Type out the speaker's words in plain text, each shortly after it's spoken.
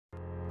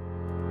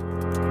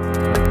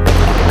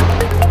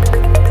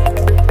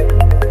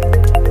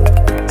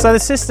So the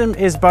system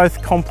is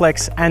both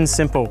complex and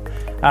simple.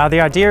 The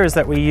idea is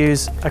that we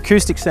use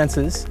acoustic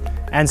sensors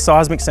and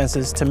seismic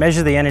sensors to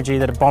measure the energy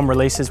that a bomb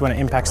releases when it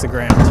impacts the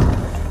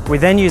ground. We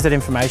then use that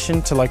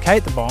information to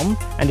locate the bomb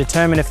and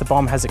determine if the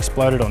bomb has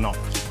exploded or not.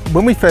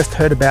 When we first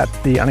heard about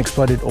the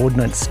unexploded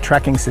ordnance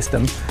tracking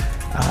system,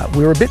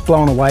 we were a bit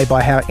blown away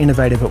by how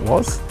innovative it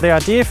was. The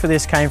idea for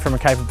this came from a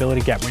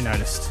capability gap we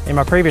noticed. In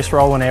my previous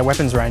role on air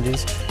weapons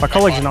ranges, my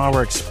colleagues and I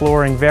were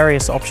exploring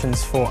various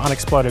options for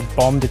unexploded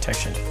bomb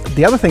detection.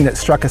 The other thing that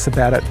struck us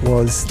about it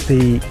was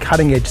the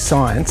cutting edge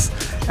science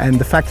and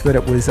the fact that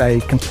it was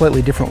a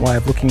completely different way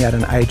of looking at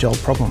an age-old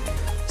problem.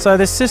 So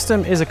this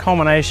system is a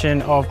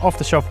combination of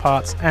off-the-shelf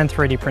parts and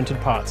 3D printed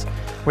parts.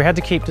 We had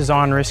to keep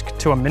design risk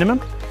to a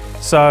minimum,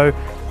 so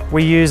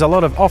we use a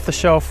lot of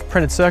off-the-shelf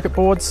printed circuit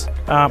boards,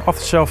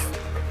 off-the-shelf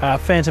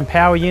phantom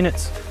power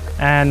units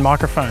and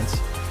microphones.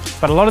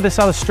 But a lot of this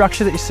other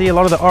structure that you see, a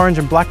lot of the orange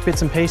and black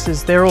bits and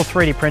pieces, they're all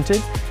 3D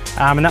printed,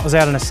 and that was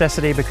out of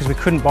necessity because we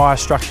couldn't buy a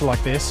structure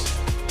like this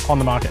on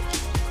the market.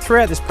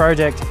 Throughout this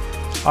project,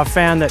 I've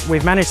found that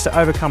we've managed to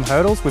overcome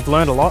hurdles. We've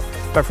learned a lot,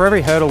 but for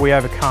every hurdle we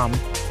overcome,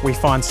 we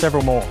find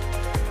several more.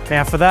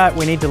 Now for that,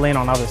 we need to lean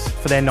on others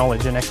for their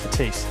knowledge and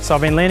expertise. So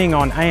I've been leaning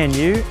on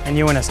ANU and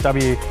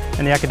UNSW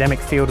and the academic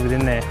field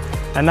within there,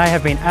 and they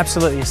have been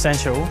absolutely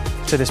essential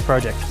to this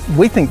project.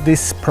 We think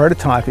this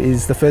prototype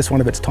is the first one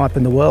of its type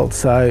in the world,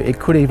 so it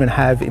could even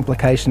have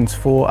implications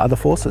for other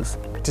forces.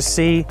 To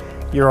see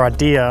your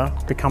idea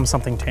become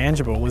something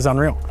tangible is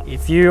unreal.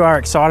 If you are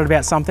excited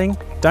about something,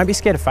 don't be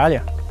scared of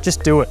failure,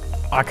 just do it.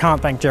 I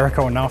can't thank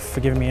Jericho enough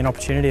for giving me an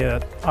opportunity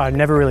that I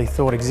never really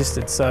thought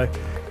existed, so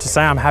to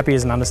say I'm happy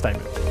is an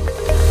understatement.